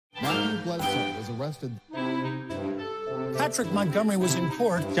Bledsoe was arrested. Patrick Montgomery was in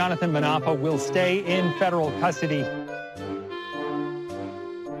court. Jonathan Manapa will stay in federal custody.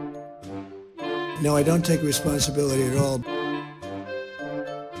 No, I don't take responsibility at all.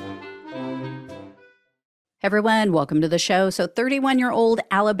 Everyone, welcome to the show. So 31-year-old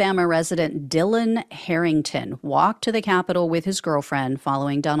Alabama resident Dylan Herrington walked to the Capitol with his girlfriend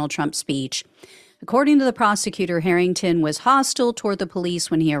following Donald Trump's speech. According to the prosecutor, Herrington was hostile toward the police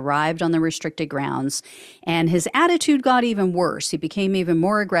when he arrived on the restricted grounds, and his attitude got even worse. He became even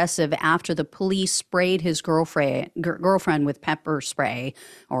more aggressive after the police sprayed his girlfriend with pepper spray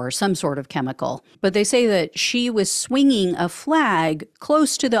or some sort of chemical. But they say that she was swinging a flag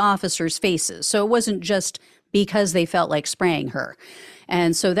close to the officers' faces, so it wasn't just because they felt like spraying her.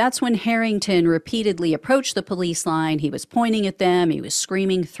 And so that's when Herrington repeatedly approached the police line. He was pointing at them. He was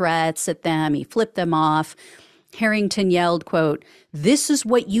screaming threats at them. He flipped them off. Herrington yelled, quote, "This is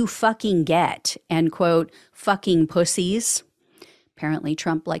what you fucking get," end quote, "fucking pussies." Apparently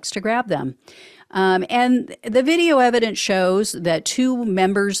Trump likes to grab them. And the video evidence shows that other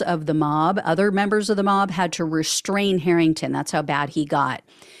members of the mob had to restrain Herrington. That's how bad he got.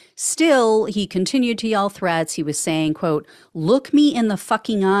 Still, he continued to yell threats. He was saying, quote, "Look me in the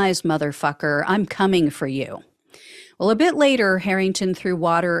fucking eyes, motherfucker. I'm coming for you." Well, a bit later, Herrington threw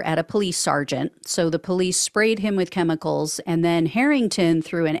water at a police sergeant, so the police sprayed him with chemicals, and then Herrington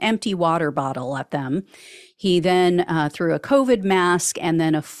threw an empty water bottle at them. He then threw a COVID mask and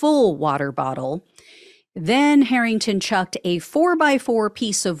then a full water bottle. Then Herrington chucked a 4x4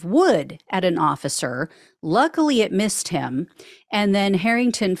 piece of wood at an officer. Luckily, it missed him. And then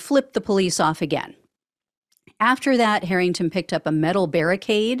Herrington flipped the police off again. After that, Herrington picked up a metal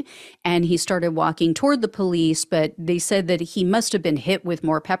barricade and he started walking toward the police, but they said that he must have been hit with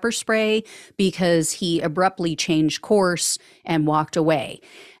more pepper spray because he abruptly changed course and walked away.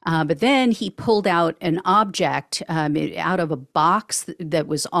 But then he pulled out an object out of a box that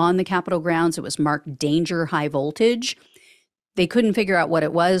was on the Capitol grounds. It was marked danger high voltage. They couldn't figure out what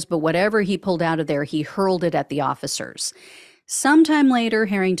it was, but whatever he pulled out of there, he hurled it at the officers. Sometime later,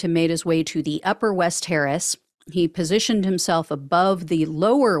 Herrington made his way to the Upper West Terrace. He positioned himself above the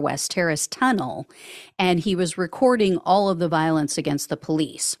Lower West Terrace tunnel, and he was recording all of the violence against the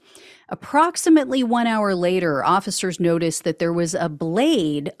police. Approximately 1 hour later, officers noticed that there was a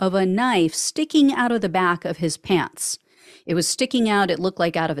blade of a knife sticking out of the back of his pants. It was sticking out, it looked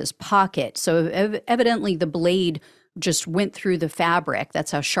like out of his pocket. So evidently the blade just went through the fabric.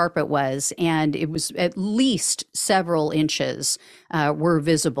 That's how sharp it was. And it was at least several inches were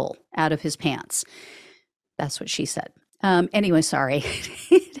visible out of his pants. That's what she said. Anyway, sorry,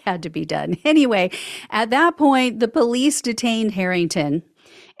 it had to be done. Anyway, at that point, the police detained Herrington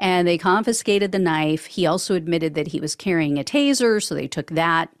and they confiscated the knife. He also admitted that he was carrying a taser, so they took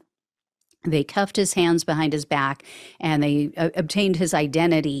that. They cuffed his hands behind his back and they obtained his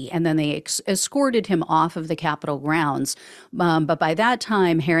identity, and then they escorted him off of the Capitol grounds. But by that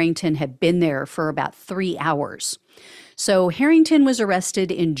time, Herrington had been there for about 3 hours. So Herrington was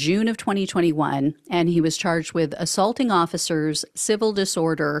arrested in June of 2021, and he was charged with assaulting officers, civil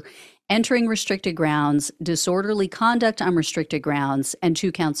disorder, entering restricted grounds, disorderly conduct on restricted grounds, and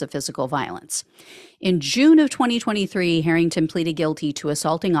 2 counts of physical violence. In June of 2023, Herrington pleaded guilty to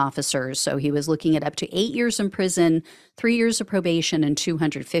assaulting officers, so he was looking at up to 8 years in prison, 3 years of probation, and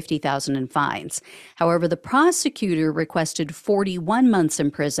 $250,000 in fines. However, the prosecutor requested 41 months in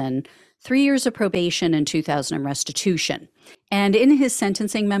prison, 3 years of probation, and $2,000 in restitution. And in his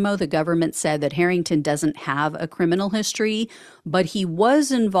sentencing memo, the government said that Herrington doesn't have a criminal history, but he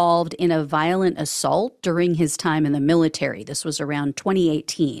was involved in a violent assault during his time in the military. This was around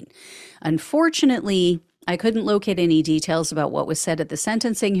 2018. Unfortunately, I couldn't locate any details about what was said at the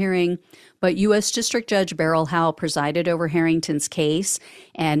sentencing hearing, but U.S. District Judge Beryl Howell presided over Herrington's case,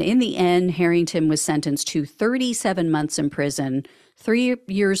 and in the end, Herrington was sentenced to 37 months in prison, 3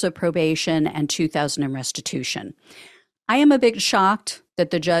 years of probation, and $2,000 in restitution. I am a bit shocked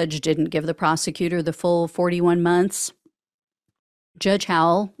that the judge didn't give the prosecutor the full 41 months. Judge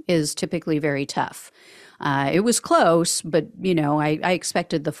Howell is typically very tough. It was close, but, I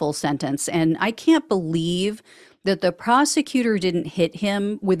expected the full sentence. And I can't believe that the prosecutor didn't hit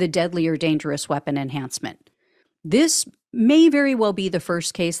him with a deadly or dangerous weapon enhancement. This may very well be the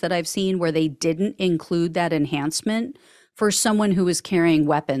first case that I've seen where they didn't include that enhancement for someone who was carrying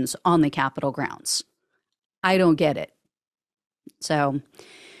weapons on the Capitol grounds. I don't get it. So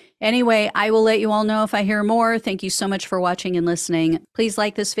anyway, I will let you all know if I hear more. Thank you so much for watching and listening. Please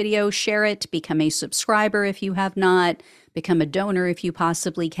like this video, share it, become a subscriber if you have not, become a donor if you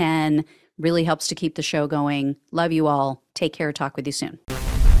possibly can. Really helps to keep the show going. Love you all. Take care. Talk with you soon.